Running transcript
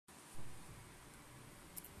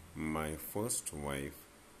My first wife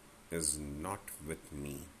is not with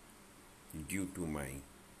me due to my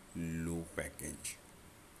low package.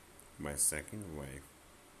 My second wife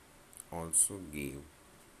also gave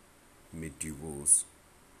me divorce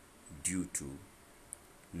due to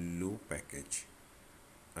low package.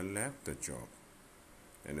 I left the job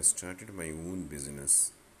and started my own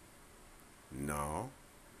business. Now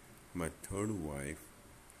my third wife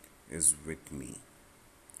is with me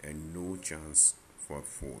and no chance for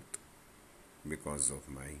fourth because of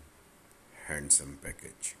my handsome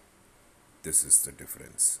package. This is the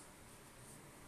difference.